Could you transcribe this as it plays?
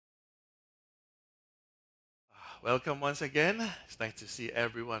Welcome once again. It's nice to see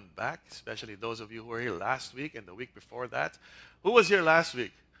everyone back, especially those of you who were here last week and the week before that. Who was here last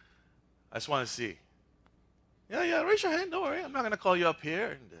week? I just want to see. Yeah, raise your hand. Don't worry. I'm not going to call you up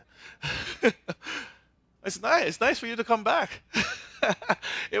here. It's nice. It's nice for you to come back.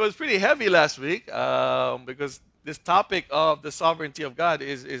 It was pretty heavy last week because this topic of the sovereignty of God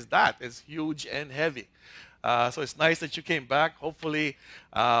is huge and heavy. So it's nice that you came back. Hopefully,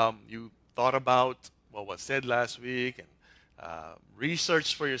 you thought about what was said last week and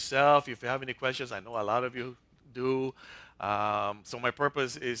research for yourself. If you have any questions, I know a lot of you do. So my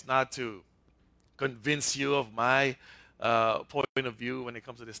purpose is not to convince you of my point of view when it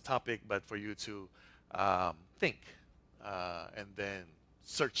comes to this topic, but for you to think and then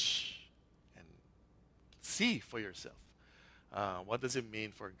search and see for yourself. What does it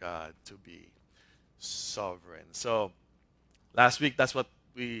mean for God to be sovereign? So last week, that's what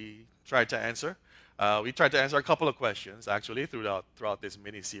we tried to answer. We tried to answer a couple of questions actually throughout this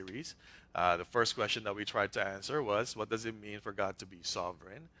mini series. The first question that we tried to answer was, what does it mean for God to be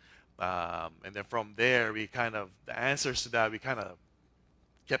sovereign? And then from there, the answers to that, we kind of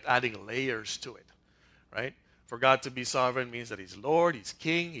kept adding layers to it, right? For God to be sovereign means that He's Lord, He's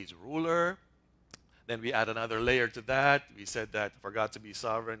King, He's ruler. Then we add another layer to that. We said that for God to be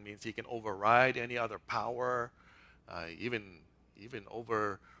sovereign means He can override any other power, even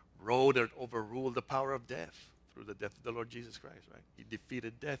overrode or overruled the power of death through the death of the Lord Jesus Christ, right? He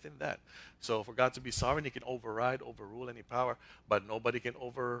defeated death in that. So for God to be sovereign, He can overrule any power, but nobody can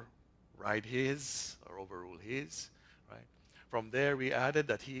override His or overrule His, right? From there, we added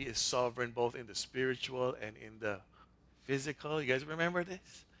that He is sovereign both in the spiritual and in the physical. You guys remember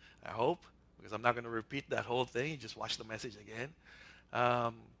this? I hope, because I'm not going to repeat that whole thing. You just watch the message again.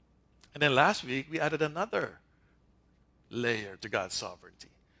 And then last week, we added another layer to God's sovereignty,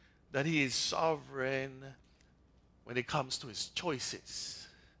 that He is sovereign when it comes to His choices,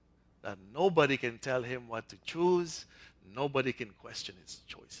 that nobody can tell Him what to choose, nobody can question His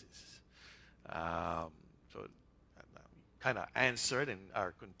choices. So kind of answered and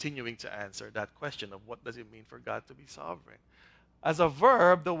are continuing to answer that question of what does it mean for God to be sovereign. As a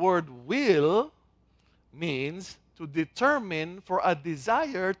verb, the word will means to determine for a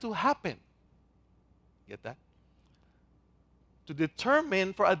desire to happen. Get that? To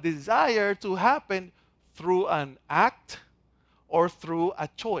determine for a desire to happen through an act or through a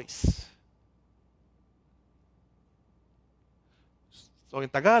choice. So in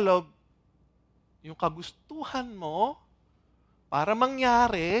Tagalog, yung kagustuhan mo para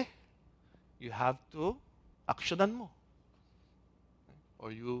mangyari, you have to aksyonan mo.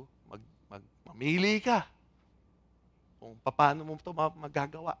 Or you mamili ka kung paano mo ito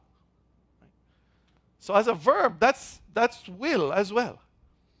magagawa. So as a verb, that's will as well,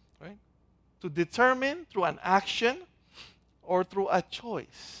 right? To determine through an action or through a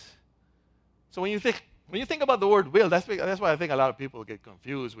choice. So when you think about the word will, that's why I think a lot of people get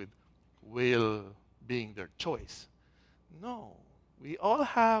confused with will being their choice. No, we all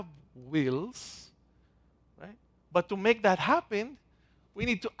have wills, right? But to make that happen, we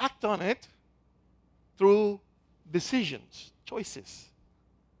need to act on it through decisions, choices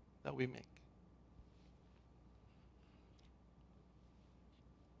that we make.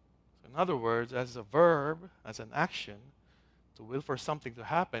 In other words, as a verb, as an action, to will for something to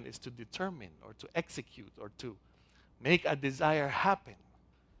happen is to determine or to execute or to make a desire happen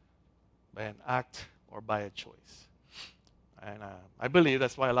by an act or by a choice. And I believe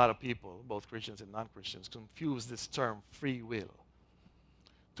that's why a lot of people, both Christians and non-Christians, confuse this term free will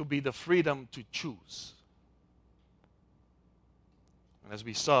to be the freedom to choose. And as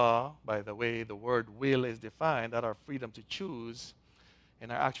we saw by the way the word will is defined, that our freedom to choose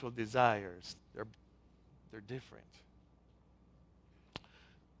and our actual desires, they're different.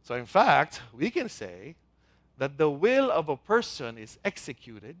 So in fact, we can say that the will of a person is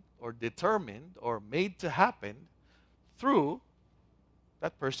executed or determined or made to happen through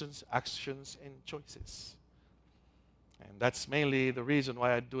that person's actions and choices. And that's mainly the reason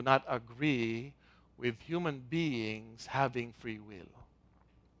why I do not agree with human beings having free will.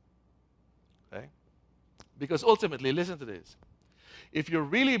 Okay? Because ultimately, listen to this. If you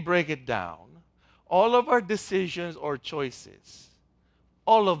really break it down, all of our decisions or choices,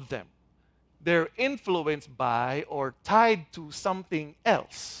 all of them, they're influenced by or tied to something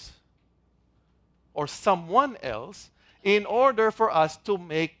else or someone else in order for us to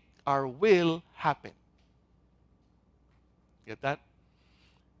make our will happen. Get that?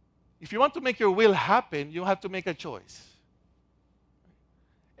 If you want to make your will happen, you have to make a choice.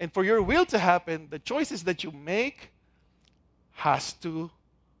 And for your will to happen, the choices that you make has to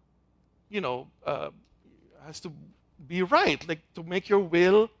has to be right, like to make your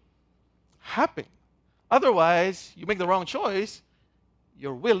will happen. Otherwise, you make the wrong choice,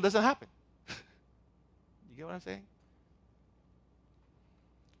 your will doesn't happen. You get what I'm saying?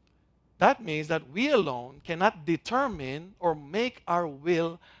 That means that we alone cannot determine or make our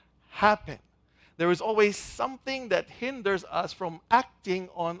will happen. There is always something that hinders us from acting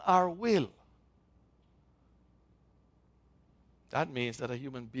on our will. That means that a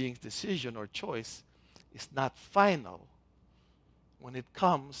human being's decision or choice is not final when it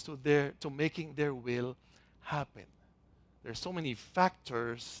comes to making their will happen. There's so many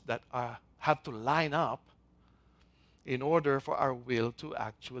factors that have to line up in order for our will to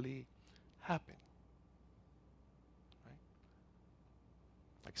actually happen. Right?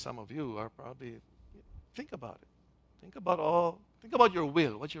 Like some of you are probably, think about it. Think about your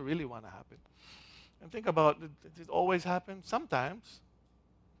will, what you really want to happen. And think about, does it always happen? Sometimes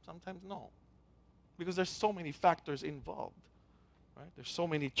no. Because there's so many factors involved. Right? There's so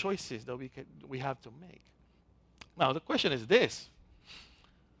many choices that we have to make. Now, the question is this.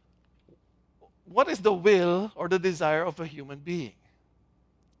 What is the will or the desire of a human being?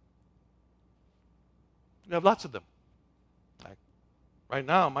 We have lots of them. Like, right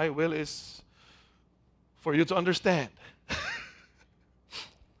now, my will is for you to understand.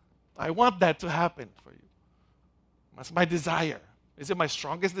 I want that to happen for you. That's my desire. Is it my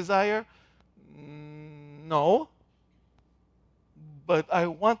strongest desire? No. But I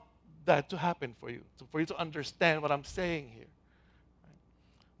want that to happen for you to understand what I'm saying here. Right?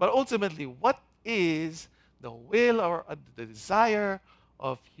 But ultimately, what is the will or the desire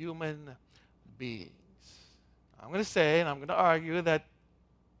of human beings? I'm going to say, and I'm going to argue that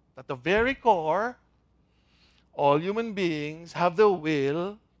at the very core, all human beings have the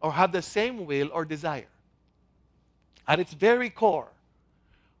will or have the same will or desire. At its very core,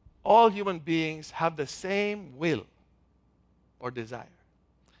 all human beings have the same will or desire.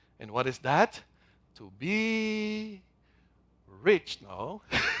 And what is that? To be rich, no?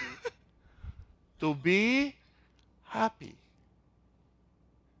 To be happy.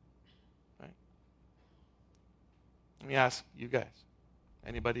 Right? Let me ask you guys.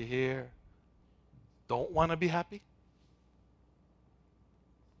 Anybody here don't want to be happy?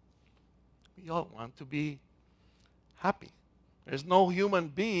 We all want to be happy. There's no human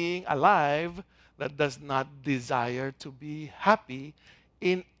being alive that does not desire to be happy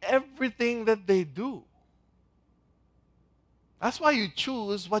in everything that they do. That's why you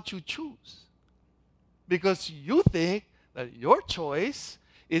choose what you choose. Because you think that your choice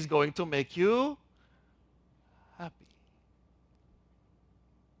is going to make you happy.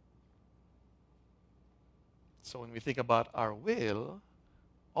 So when we think about our will,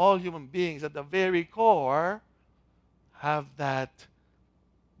 all human beings at the very core have that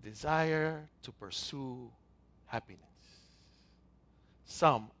desire to pursue happiness.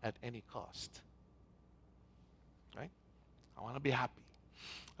 Some at any cost. Right? I want to be happy.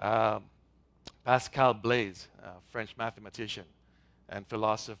 Pascal Blaise, a French mathematician and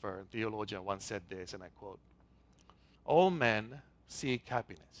philosopher and theologian, once said this, and I quote, "All men seek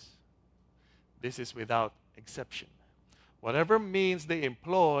happiness. This is without exception. Whatever means they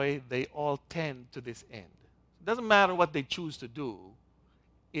employ, they all tend to this end." It doesn't matter what they choose to do,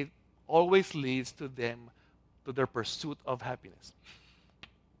 it always leads to them, to their pursuit of happiness.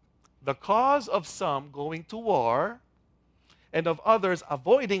 The cause of some going to war and of others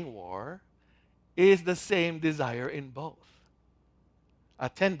avoiding war is the same desire in both,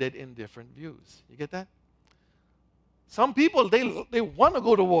 attended in different views. You get that? Some people, they want to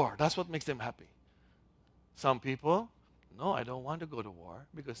go to war. That's what makes them happy. Some people, no, I don't want to go to war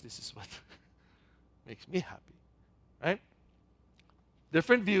because this is what makes me happy. Right?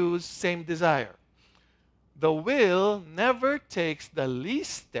 Different views, same desire. The will never takes the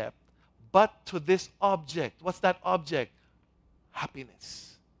least step but to this object. What's that object? Happiness.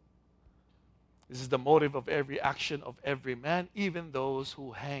 This is the motive of every action of every man, even those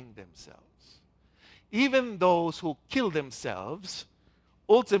who hang themselves. Even those who kill themselves,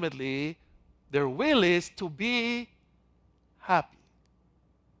 ultimately, their will is to be happy.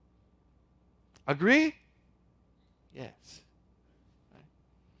 Agree? Yes. Right?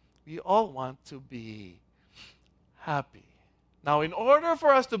 We all want to be happy. Now, in order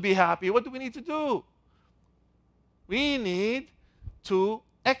for us to be happy, what do we need to do? We need to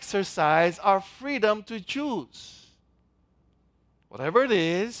exercise our freedom to choose whatever it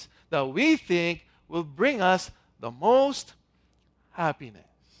is that we think will bring us the most happiness.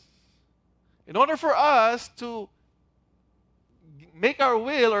 In order for us to make our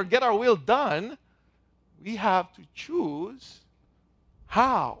will or get our will done, we have to choose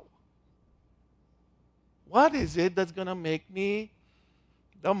how. What is it that's going to make me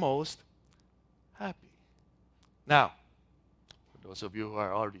the most happy? Now, for those of you who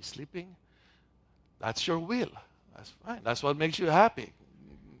are already sleeping, that's your will. That's fine. That's what makes you happy.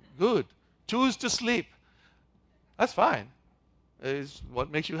 Good. Choose to sleep. That's fine. It's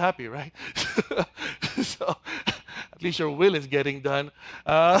what makes you happy, right? So at least your will is getting done.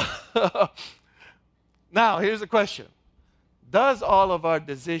 Now, here's the question. Does all of our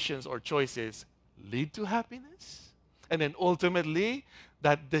decisions or choices lead to happiness? And then ultimately,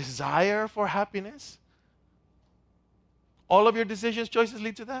 that desire for happiness? All of your decisions, choices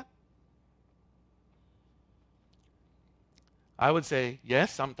lead to that? I would say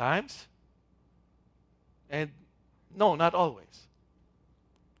yes, sometimes. And no, not always.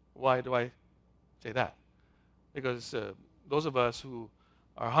 Why do I say that? Because those of us who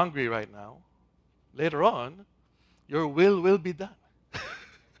are hungry right now, later on, your will be done.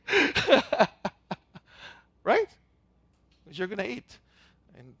 Right? Because you're going to eat.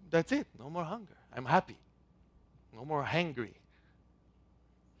 And that's it. No more hunger. I'm happy. No more hangry.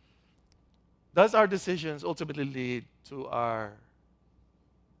 Does our decisions ultimately lead to our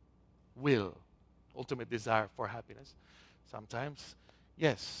will, ultimate desire for happiness? Sometimes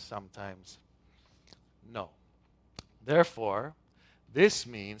yes, sometimes no. Therefore, this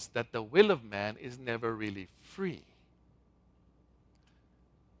means that the will of man is never really free.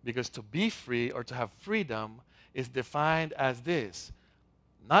 Because to be free or to have freedom is defined as this: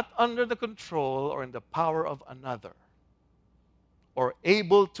 not under the control or in the power of another, or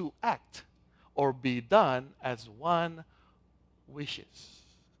able to act or be done as one wishes.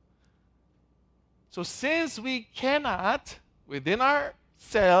 So since we cannot, within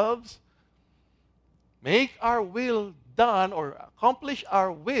ourselves, make our will done or accomplish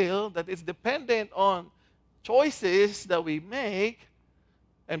our will, that is dependent on choices that we make,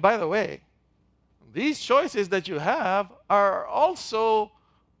 and by the way, these choices that you have are also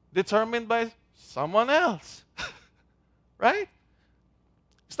determined by someone else. Right?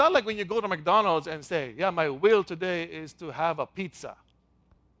 It's not like when you go to McDonald's and say, yeah, my will today is to have a pizza.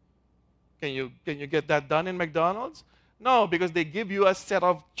 Can you get that done in McDonald's? No, because they give you a set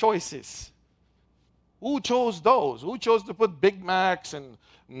of choices. Who chose those? Who chose to put Big Macs and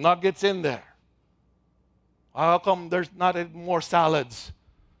nuggets in there? How come there's not more salads?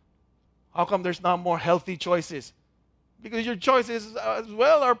 How come there's not more healthy choices? Because your choices as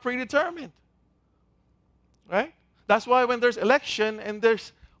well are predetermined. Right? That's why when there's election and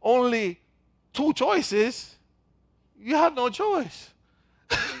there's only 2 choices, you have no choice.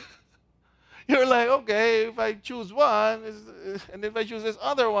 You're like, okay, if I choose one, and if I choose this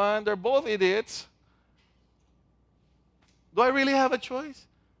other one, they're both idiots. Do I really have a choice?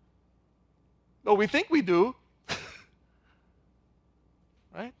 No, we think we do.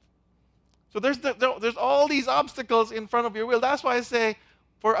 Right? So there's all these obstacles in front of your will. That's why I say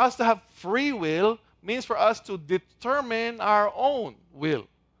for us to have free will means for us to determine our own will,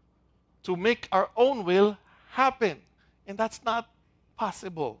 to make our own will happen. And that's not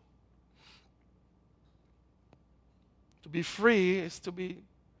possible. To be free is to be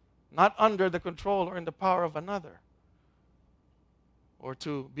not under the control or in the power of another, or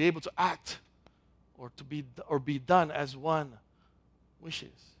to be able to act or be done as one wishes.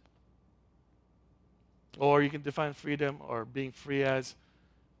 Or you can define freedom or being free as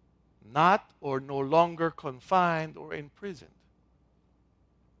not or no longer confined or imprisoned.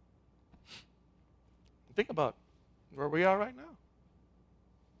 Think about where we are right now.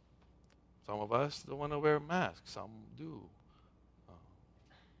 Some of us don't want to wear masks. Some do.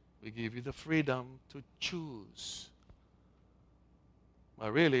 We give you the freedom to choose.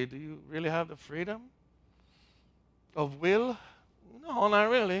 But really, do you really have the freedom of will? No, not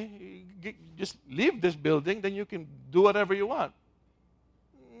really. Just leave this building, then you can do whatever you want.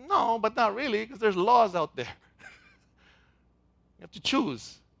 No, but not really, because there's laws out there. You have to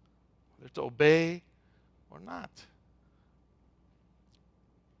choose whether to obey or not.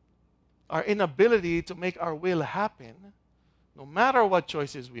 Our inability to make our will happen, no matter what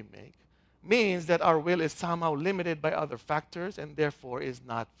choices we make, means that our will is somehow limited by other factors and therefore is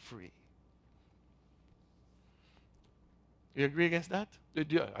not free. Do you agree against that? Do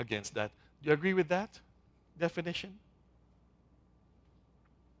you agree with that definition?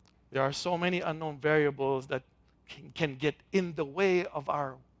 There are so many unknown variables that can get in the way of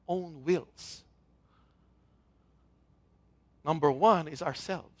our own wills. Number one is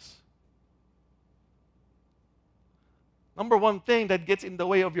ourselves. Number one thing that gets in the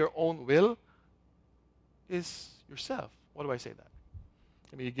way of your own will is yourself. Why do I say that?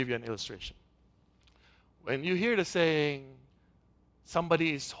 Let me give you an illustration. When you hear the saying,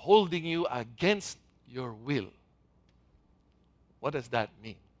 somebody is holding you against your will. What does that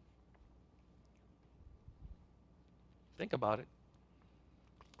mean? Think about it.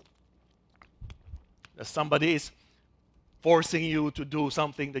 That somebody is forcing you to do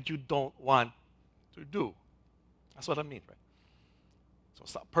something that you don't want to do. That's what I mean, right?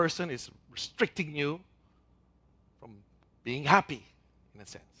 So a person is restricting you from being happy, in a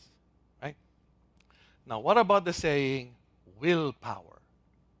sense, right? Now, what about the saying willpower?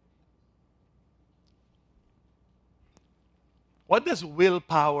 What does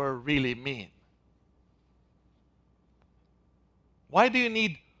willpower really mean? Why do you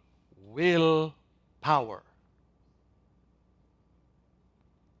need willpower?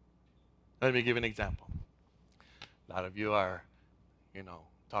 Let me give an example. A lot of you are,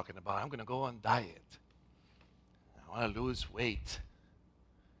 talking about, I'm going to go on diet. I want to lose weight.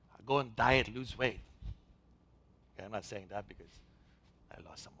 I go on diet, lose weight. Okay, I'm not saying that because I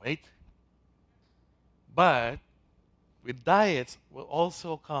lost some weight. But with diets will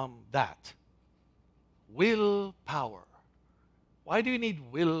also come that willpower. Why do you need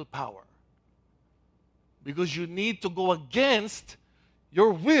willpower? Because you need to go against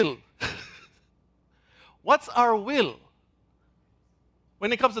your will. What's our will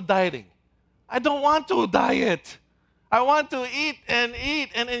when it comes to dieting? I don't want to diet. I want to eat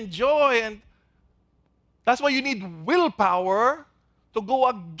and enjoy. And that's why you need willpower to go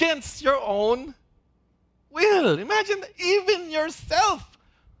against your own will. Imagine even yourself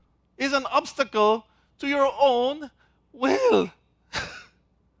is an obstacle to your own will.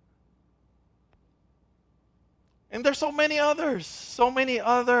 And there's so many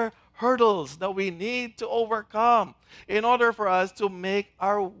other hurdles that we need to overcome in order for us to make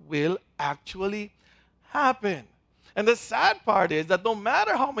our will actually happen. And the sad part is that no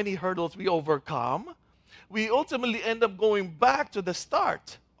matter how many hurdles we overcome, we ultimately end up going back to the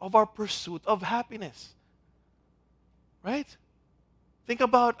start of our pursuit of happiness. Right? Think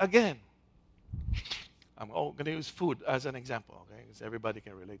about, again, I'm going to use food as an example, okay? Because everybody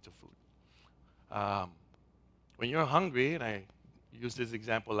can relate to food. When you're hungry, and I used this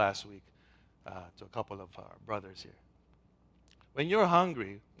example last week to a couple of our brothers here. When you're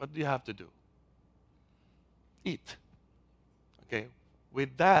hungry, what do you have to do? Eat. Okay?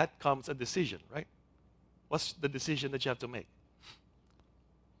 With that comes a decision, right? What's the decision that you have to make?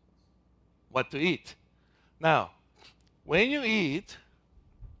 What to eat. Now, when you eat,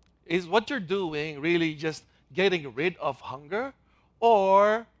 is what you're doing really just getting rid of hunger?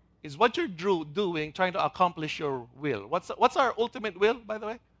 Or is what you're doing trying to accomplish your will? What's our ultimate will, by the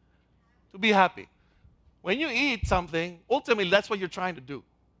way? To be happy. When you eat something, ultimately that's what you're trying to do.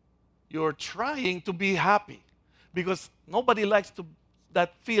 You're trying to be happy. Because nobody likes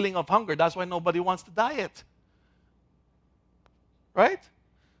that feeling of hunger. That's why nobody wants to diet. Right?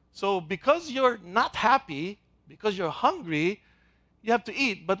 So because you're not happy, because you're hungry, you have to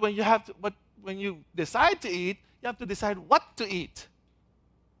eat. But when you decide to eat, you have to decide what to eat.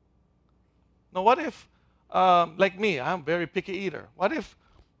 Now, what if, like me, I'm a very picky eater. What if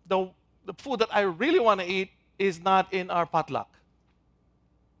the food that I really want to eat is not in our potluck?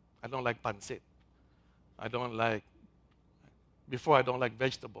 I don't like pancit. Before I don't like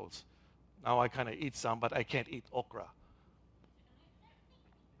vegetables. Now I kind of eat some, but I can't eat okra.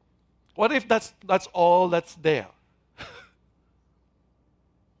 What if that's all that's there?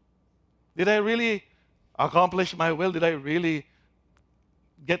 Did I really accomplish my will? Did I really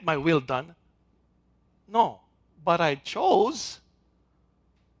get my will done? No, but I chose.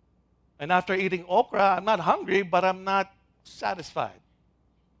 And after eating okra, I'm not hungry, but I'm not satisfied.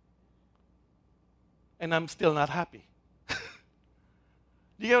 And I'm still not happy. Do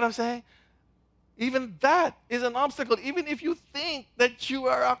you get what I'm saying? Even that is an obstacle. Even if you think that you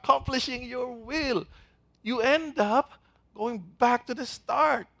are accomplishing your will, you end up going back to the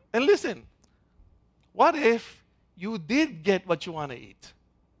start. And listen, what if you did get what you want to eat?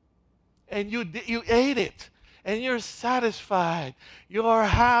 And you ate it, and you're satisfied, you're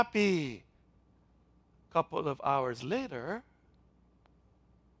happy. A couple of hours later,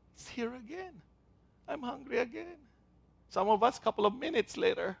 it's here again. I'm hungry again. Some of us, a couple of minutes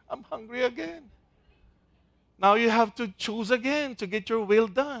later, I'm hungry again. Now you have to choose again to get your will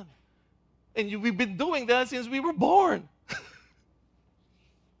done. And we've been doing that since we were born.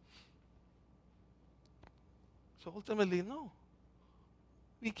 So ultimately, no.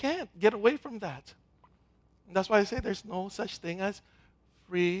 We can't get away from that. And that's why I say there's no such thing as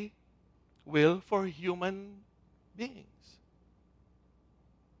free will for human beings.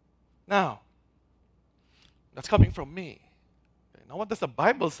 Now, that's coming from me. Okay, now, what does the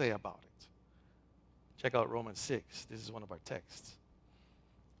Bible say about it? Check out Romans 6. This is one of our texts.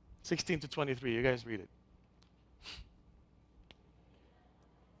 It 16 to 23. You guys read it.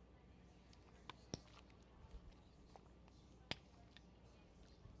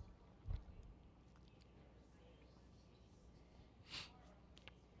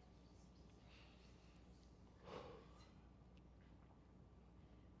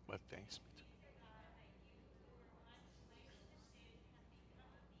 But thanks be to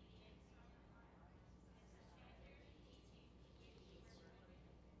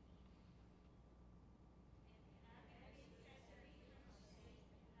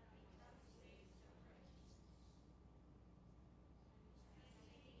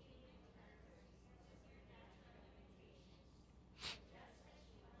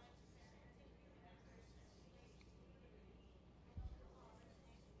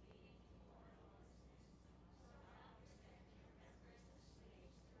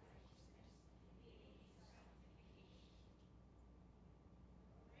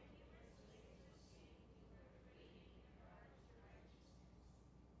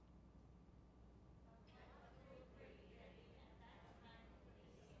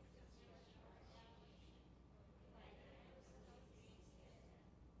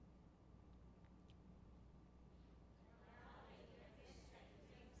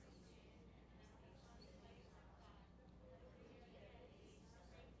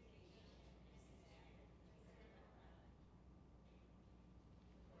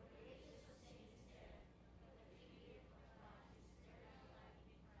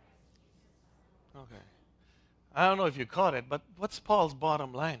Okay. I don't know if you caught it, but what's Paul's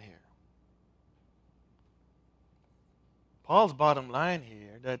bottom line here? Paul's bottom line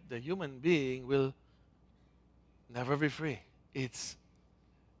here that the human being will never be free. It's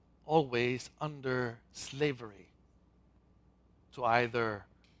always under slavery to either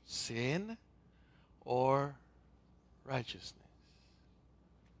sin or righteousness.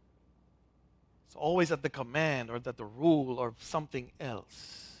 It's always at the command or at the rule or something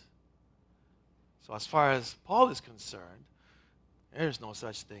else. So as far as Paul is concerned, there's no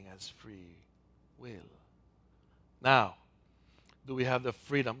such thing as free will. Now, do we have the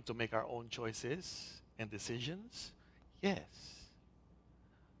freedom to make our own choices and decisions? Yes.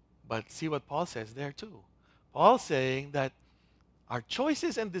 But see what Paul says there too. Paul's saying that our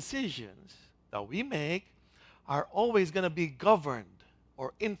choices and decisions that we make are always going to be governed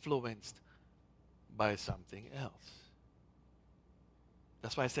or influenced by something else.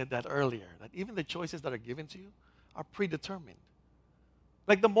 That's why I said that earlier, that even the choices that are given to you are predetermined.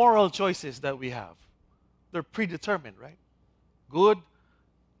 Like the moral choices that we have, they're predetermined, right? Good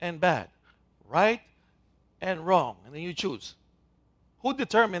and bad, right and wrong, and then you choose. Who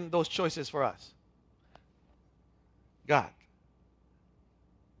determined those choices for us? God.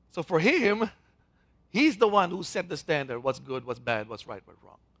 So for him, he's the one who set the standard, what's good, what's bad, what's right, what's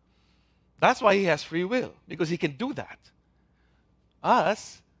wrong. That's why he has free will, because he can do that.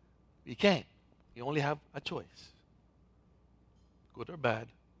 Us, we can't. We only have a choice. Good or bad,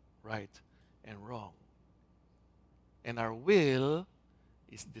 right and wrong. And our will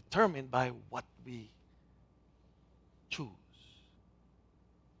is determined by what we choose.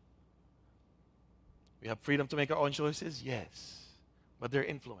 We have freedom to make our own choices? Yes. But they're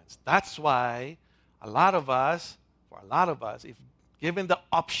influenced. That's why for a lot of us, if given the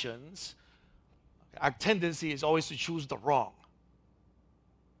options, our tendency is always to choose the wrong.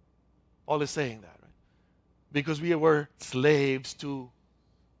 Paul is saying that, right? Because we were slaves to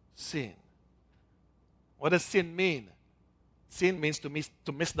sin. What does sin mean? Sin means to miss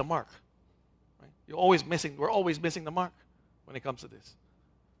the mark. Right? We're always missing the mark when it comes to this.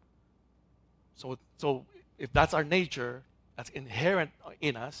 So if that's our nature, that's inherent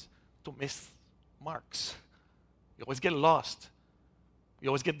in us to miss marks. You always get lost. You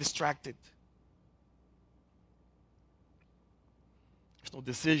always get distracted. There's no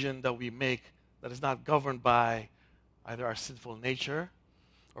decision that we make that is not governed by either our sinful nature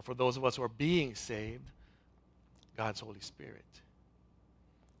or, for those of us who are being saved, God's Holy Spirit.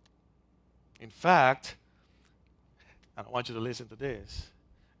 In fact, I want you to listen to this.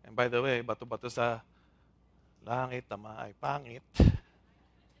 And by the way, bato-bato sa langit, tama ay pangit.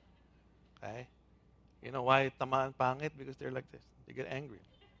 Okay? You know why tama and pangit? Because they're like this. They get angry.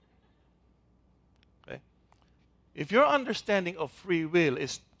 Okay? If your understanding of free will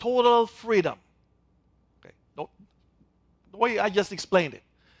is total freedom, okay, the way I just explained it,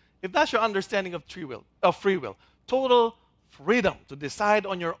 if that's your understanding of free will, total freedom to decide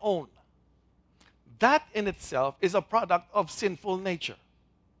on your own, that in itself is a product of sinful nature.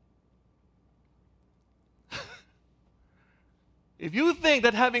 If you think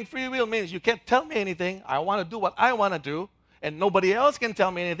that having free will means you can't tell me anything, I want to do what I want to do, and nobody else can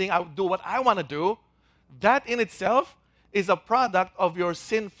tell me anything. I do what I want to do. That in itself is a product of your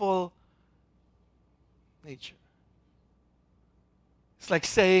sinful nature. It's like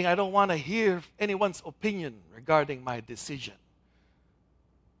saying, I don't want to hear anyone's opinion regarding my decision.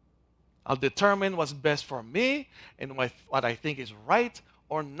 I'll determine what's best for me and what I think is right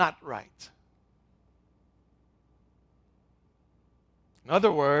or not right. In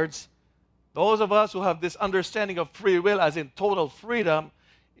other words, those of us who have this understanding of free will as in total freedom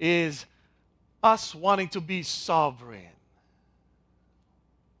is us wanting to be sovereign.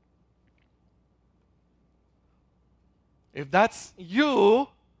 If that's you,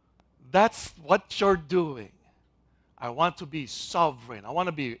 that's what you're doing. I want to be sovereign. I want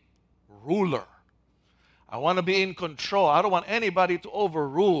to be ruler. I want to be in control. I don't want anybody to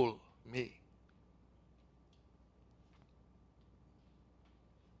overrule me.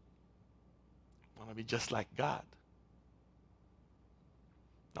 I want to be just like God.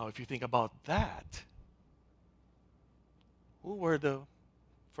 Now, if you think about that, who were the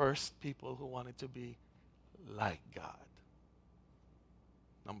first people who wanted to be like God?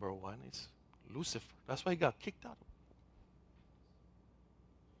 Number one is Lucifer. That's why he got kicked out.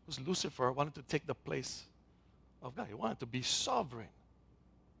 Because Lucifer wanted to take the place of God. He wanted to be sovereign.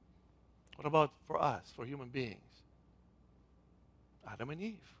 What about for us, for human beings? Adam and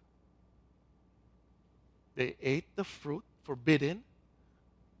Eve. They ate the fruit forbidden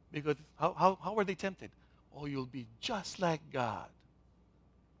because how were they tempted? Oh, you'll be just like God,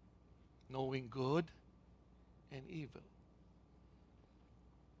 knowing good and evil.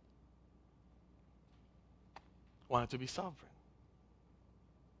 Wanted to be sovereign.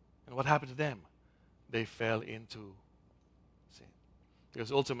 And what happened to them? They fell into sin.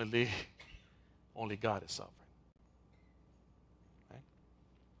 Because ultimately, only God is sovereign. Right?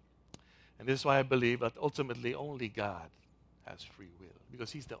 And this is why I believe that ultimately only God has free will. Because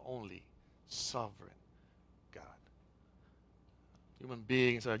He's the only sovereign God. Human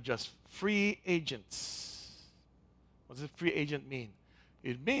beings are just free agents. What does a free agent mean?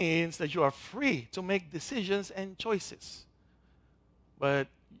 It means that you are free to make decisions and choices. But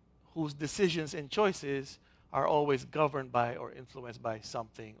whose decisions and choices are always governed by or influenced by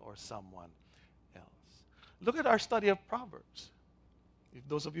something or someone else. Look at our study of Proverbs, if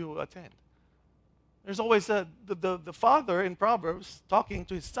those of you who attend. There's always the father in Proverbs talking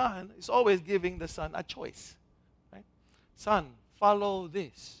to his son is always giving the son a choice. Right? Son, follow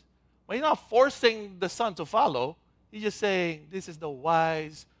this. Well, he's not forcing the son to follow. He's just saying, this is the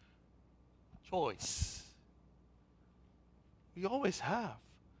wise choice. We always have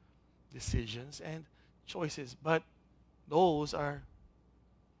decisions and choices, but those are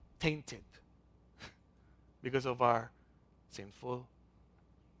tainted because of our sinful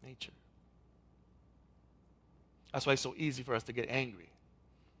nature. That's why it's so easy for us to get angry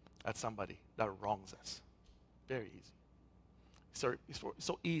at somebody that wrongs us. Very easy. It's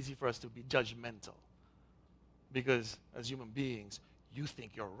so easy for us to be judgmental. Because as human beings, you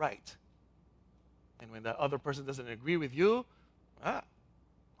think you're right. And when that other person doesn't agree with you, I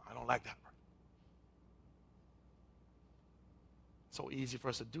don't like that person. So easy for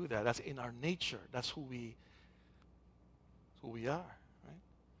us to do that. That's in our nature. That's who we are. Right?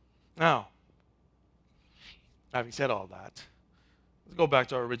 Now, having said all that, let's go back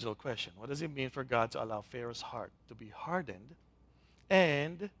to our original question. What does it mean for God to allow Pharaoh's heart to be hardened?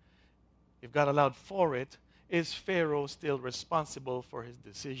 And if God allowed for it, is Pharaoh still responsible for his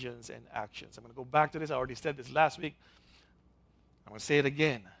decisions and actions? I'm going to go back to this. I already said this last week. I'm going to say it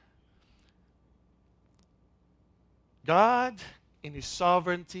again. God, in His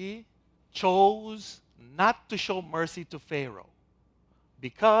sovereignty, chose not to show mercy to Pharaoh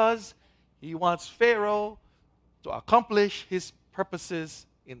because He wants Pharaoh to accomplish His purposes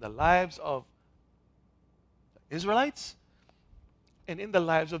in the lives of the Israelites and in the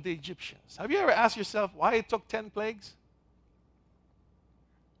lives of the Egyptians. Have you ever asked yourself why it took 10 plagues?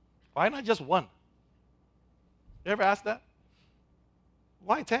 Why not just one? You ever asked that?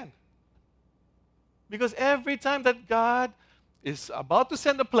 Why 10? Because every time that God is about to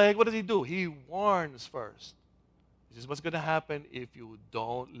send a plague, what does He do? He warns first. This is what's going to happen if you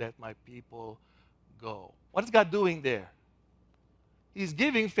don't let my people go. What is God doing there? He's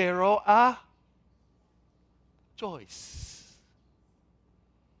giving Pharaoh a choice.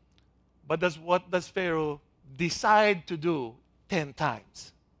 But what does Pharaoh decide to do 10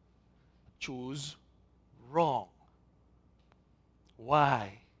 times? Choose wrong.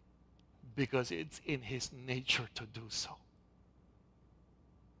 Why? Because it's in his nature to do so.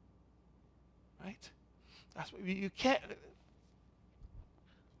 Right? That's why you can't.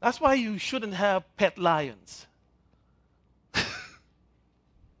 That's why you shouldn't have pet lions.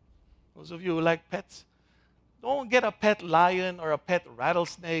 Those of you who like pets, don't get a pet lion or a pet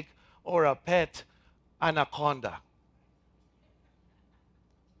rattlesnake or a pet anaconda.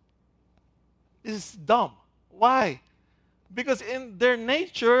 This is dumb. Why? Because in their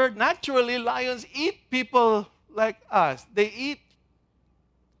nature, naturally, lions eat people like us. They eat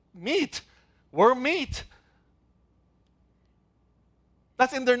meat. We're meat.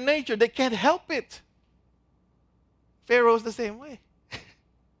 That's in their nature. They can't help it. Pharaoh's the same way.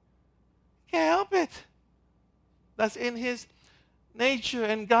 Can't help it. That's in his nature.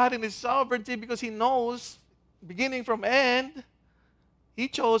 And God in his sovereignty, because he knows, beginning from end, he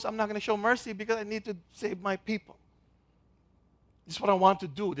chose, I'm not going to show mercy because I need to save my people. This is what I want to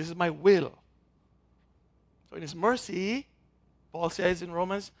do. This is my will. So in his mercy, Paul says in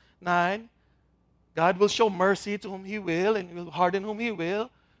Romans 9, God will show mercy to whom he will, and he will harden whom he will.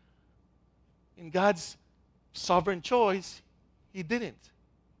 In God's sovereign choice, he didn't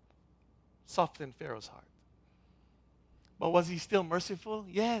soften Pharaoh's heart. But was he still merciful?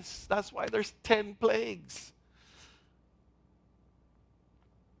 Yes. That's why there's 10 plagues.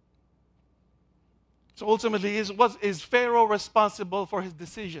 So ultimately, is Pharaoh responsible for his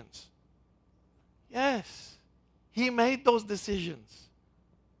decisions? Yes. He made those decisions.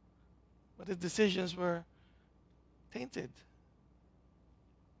 But his decisions were tainted.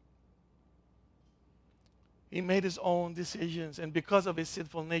 He made his own decisions. And because of his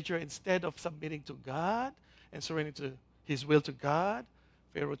sinful nature, instead of submitting to God and surrendering to his will to God,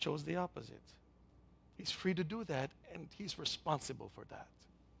 Pharaoh chose the opposite. He's free to do that, and he's responsible for that.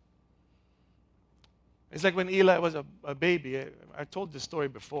 It's like when Eli was a baby. I told this story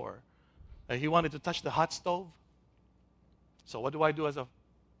before. He wanted to touch the hot stove. So what do I do as a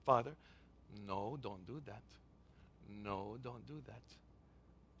father? No, don't do that. No, don't do that.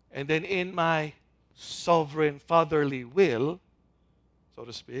 And then in my sovereign fatherly will, so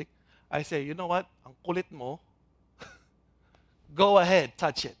to speak, I say, you know what? Ang kulit mo. Go ahead,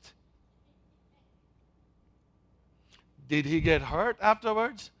 touch it. Did he get hurt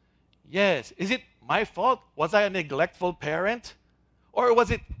afterwards? Yes. Is it my fault? Was I a neglectful parent? Or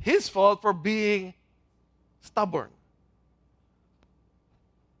was it his fault for being stubborn?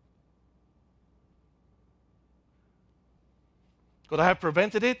 Could I have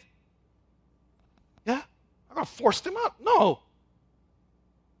prevented it? Yeah. I could have forced him out. No.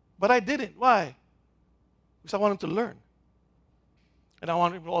 But I didn't. Why? Because I want him to learn. And I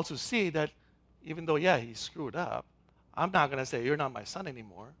want him to also see that even though, yeah, he screwed up, I'm not going to say, you're not my son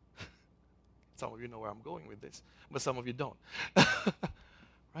anymore. Some of you know where I'm going with this, but some of you don't.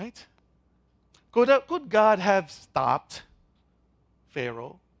 Right? Could God have stopped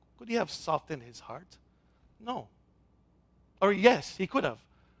Pharaoh? Could he have softened his heart? No. Or yes, he could have,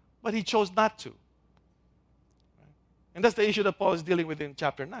 but he chose not to. Right? And that's the issue that Paul is dealing with in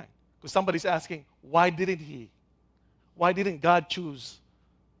chapter 9. Because somebody's asking, why didn't he? Why didn't God choose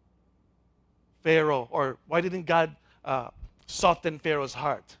Pharaoh? Or why didn't God soften Pharaoh's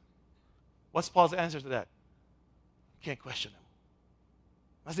heart? What's Paul's answer to that? Can't question him.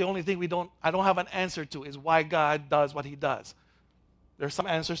 That's the only thing I don't have an answer to, is why God does what he does. There's some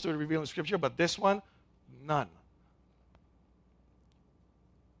answers to it revealed in Scripture, but this one, none.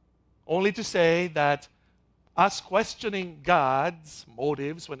 Only to say that us questioning God's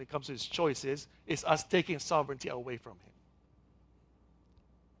motives when it comes to his choices is us taking sovereignty away from him.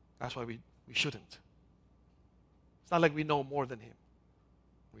 That's why we shouldn't. It's not like we know more than him.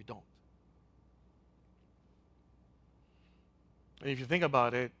 We don't. And if you think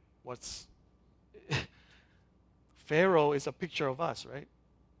about it, Pharaoh is a picture of us, right?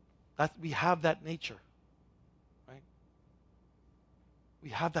 That we have that nature, right?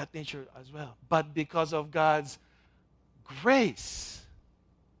 We have that nature as well. But because of God's grace,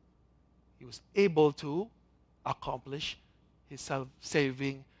 he was able to accomplish his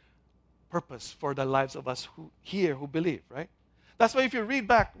self-saving purpose for the lives of us who believe, right? That's why if you read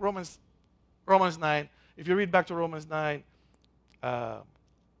back Romans 9, if you read back to Romans 9,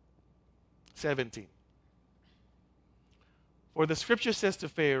 17. For the scripture says to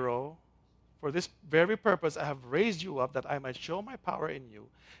Pharaoh, for this very purpose I have raised you up, that I might show my power in you,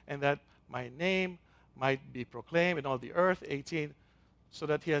 and that my name might be proclaimed in all the earth. 18. So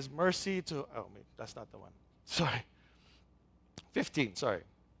that he has mercy to, that's not the one. Sorry. 15, sorry.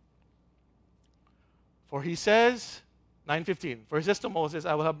 For he says, 9:15, for he says to Moses,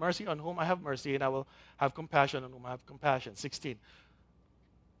 I will have mercy on whom I have mercy, and I will have compassion on whom I have compassion. 16.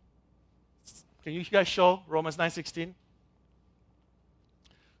 Can you guys show Romans 9:16?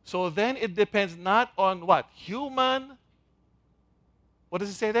 So then it depends not on what? Human. What does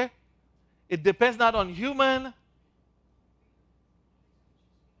it say there? It depends not on human.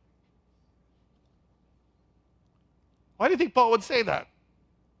 Why do you think Paul would say that?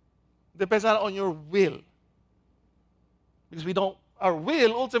 Depends not on your will. Because our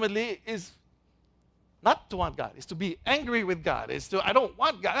will ultimately is not to want God. It's to be angry with God. It's to, I don't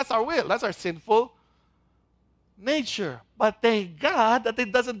want God. That's our will. That's our sinful nature. But thank God that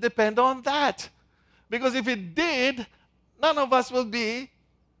it doesn't depend on that. Because if it did, none of us will be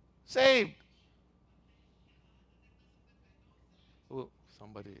saved. Oh,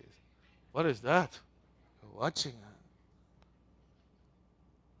 somebody is. What is that? You're watching.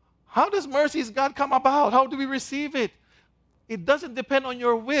 How does mercy's God come about? How do we receive it? It doesn't depend on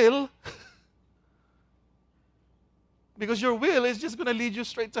your will. Because your will is just going to lead you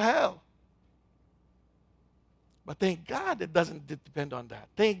straight to hell. But thank God it doesn't depend on that.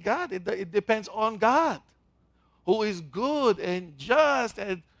 Thank God it depends on God, who is good and just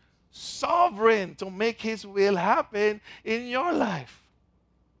and sovereign to make His will happen in your life.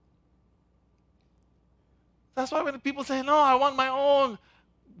 That's why when people say, no, I want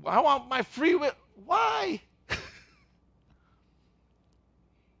my free will. Why?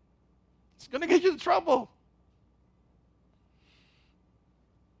 It's going to get you in trouble.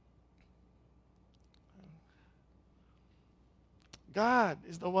 God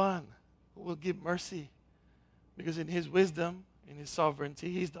is the one who will give mercy. Because in His wisdom, in His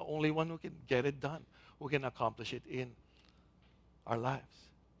sovereignty, He's the only one who can get it done, who can accomplish it in our lives.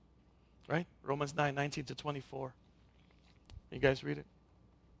 Right? Romans 9:19-24. You guys read it?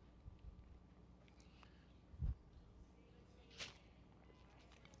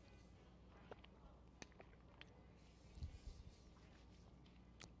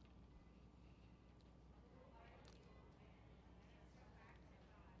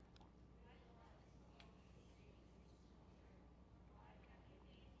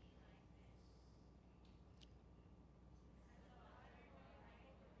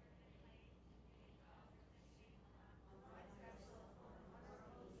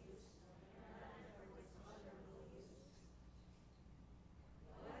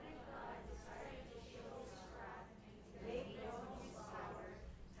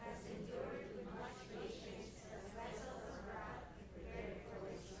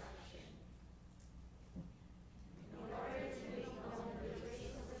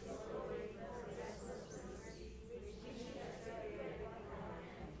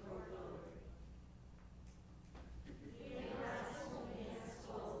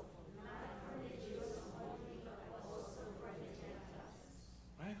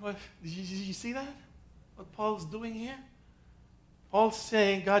 Well, did you see that? What Paul's doing here? Paul's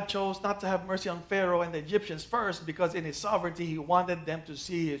saying God chose not to have mercy on Pharaoh and the Egyptians first because in His sovereignty He wanted them to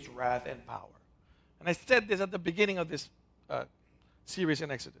see His wrath and power. And I said this at the beginning of this series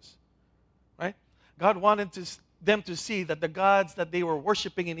in Exodus. Right? God wanted them to see that the gods that they were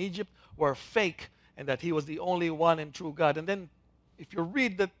worshiping in Egypt were fake and that He was the only one and true God. And then if you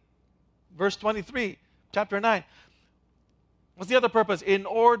read the verse 23, chapter 9, what's the other purpose? In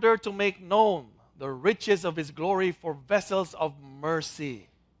order to make known the riches of His glory for vessels of mercy,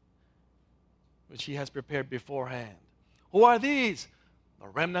 which He has prepared beforehand. Who are these? The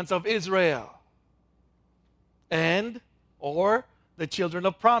remnants of Israel. Or the children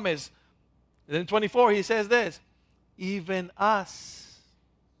of promise. And then 24, He says this, even us,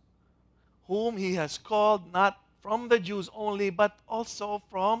 whom He has called not from the Jews only, but also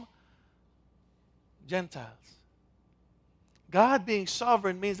from Gentiles. God being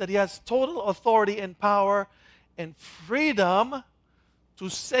sovereign means that He has total authority and power and freedom to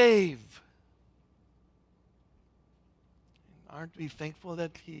save. Aren't we thankful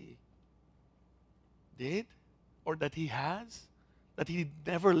that He did? Or that He has? That He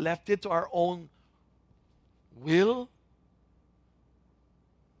never left it to our own will?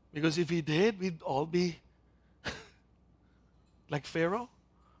 Because if He did, we'd all be like Pharaoh.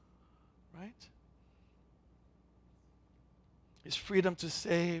 Right? His freedom to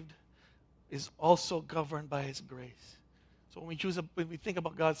save is also governed by His grace. So when we think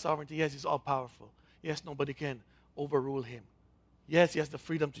about God's sovereignty, yes, He's all-powerful. Yes, nobody can overrule Him. Yes, He has the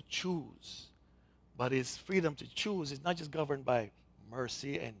freedom to choose. But His freedom to choose is not just governed by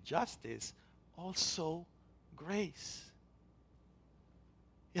mercy and justice, also grace.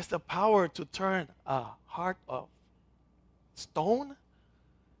 He has the power to turn a heart of stone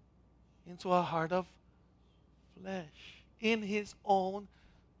into a heart of flesh. In His own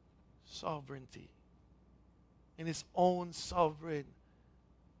sovereignty, in His own sovereign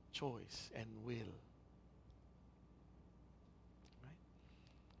choice and will. Right?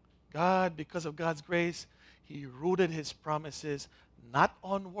 God, because of God's grace, He rooted His promises not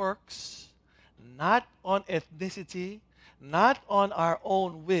on works, not on ethnicity, not on our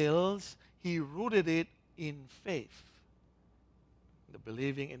own wills. He rooted it in faith. the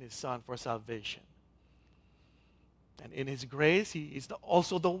believing in His Son for salvation. And in His grace, He is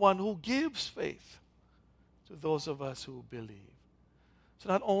also the one who gives faith to those of us who believe. So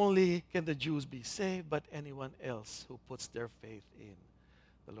not only can the Jews be saved, but anyone else who puts their faith in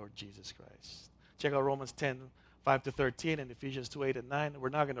the Lord Jesus Christ. Check out Romans 10, 5 to 13, and Ephesians 2, 8 and 9. We're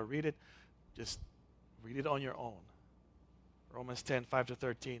not going to read it. Just read it on your own. Romans 10, 5 to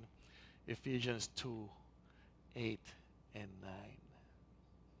 13. Ephesians 2, 8 and 9.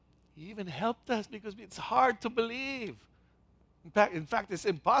 He even helped us because it's hard to believe. In fact, it's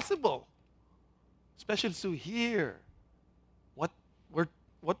impossible, especially to hear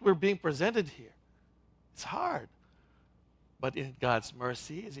what we're being presented here. It's hard. But in God's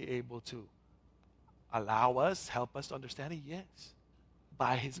mercy, is He able to allow us, help us to understand it? Yes,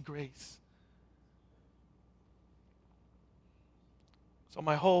 by His grace. So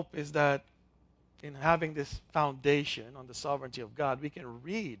my hope is that in having this foundation on the sovereignty of God, we can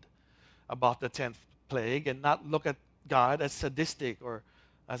read about the 10th plague and not look at God as sadistic or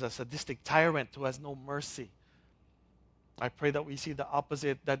as a sadistic tyrant who has no mercy. I pray that we see the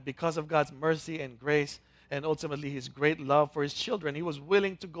opposite, that because of God's mercy and grace and ultimately His great love for His children, He was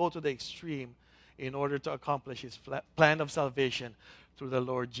willing to go to the extreme in order to accomplish His plan of salvation through the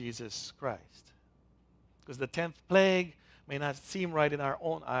Lord Jesus Christ. Because the 10th plague may not seem right in our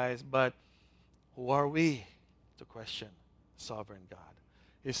own eyes, but who are we to question sovereign God?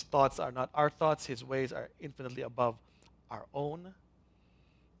 His thoughts are not our thoughts. His ways are infinitely above our own.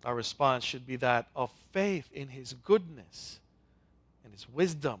 Our response should be that of faith in His goodness and His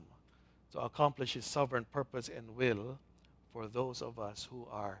wisdom to accomplish His sovereign purpose and will for those of us who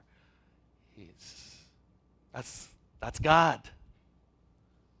are His. That's God.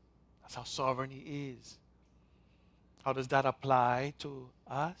 That's how sovereign He is. How does that apply to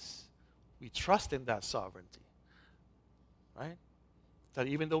us? We trust in that sovereignty. Right? That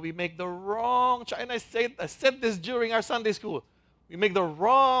even though we make the wrong choice, and I said this during our Sunday school, we make the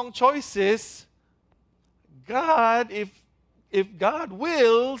wrong choices, God, if God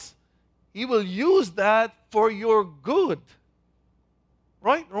wills, He will use that for your good.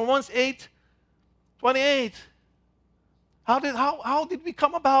 Right? Romans 8:28. How did we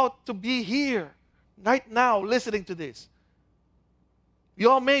come about to be here right now listening to this? We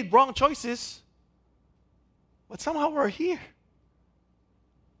all made wrong choices, but somehow we're here.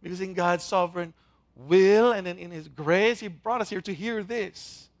 Because in God's sovereign will and in His grace, He brought us here to hear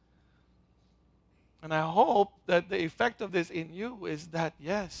this. And I hope that the effect of this in you is that,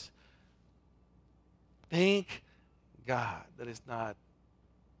 yes, thank God that it's not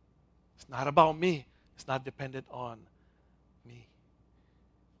about me. It's not dependent on me.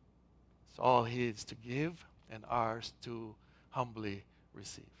 It's all His to give and ours to humbly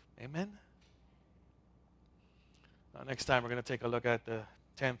receive. Amen? Now, next time we're going to take a look at the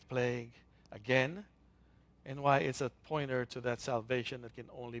 10th plague again, and why it's a pointer to that salvation that can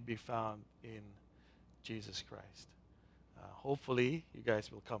only be found in Jesus Christ. Hopefully, you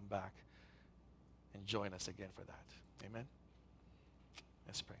guys will come back and join us again for that. Amen?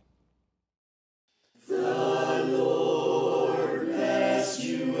 Let's pray. The Lord bless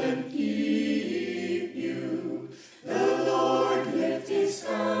you and keep you. The Lord lift His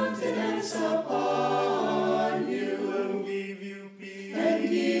countenance upon you and give you peace. And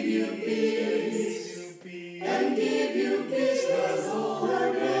give you peace. And give you peace. The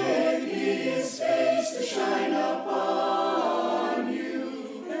Lord make His face to shine upon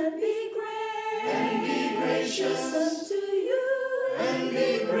you. And be gracious unto you. And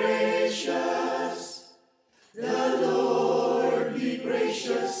be gracious. The Lord be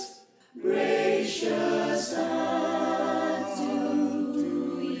gracious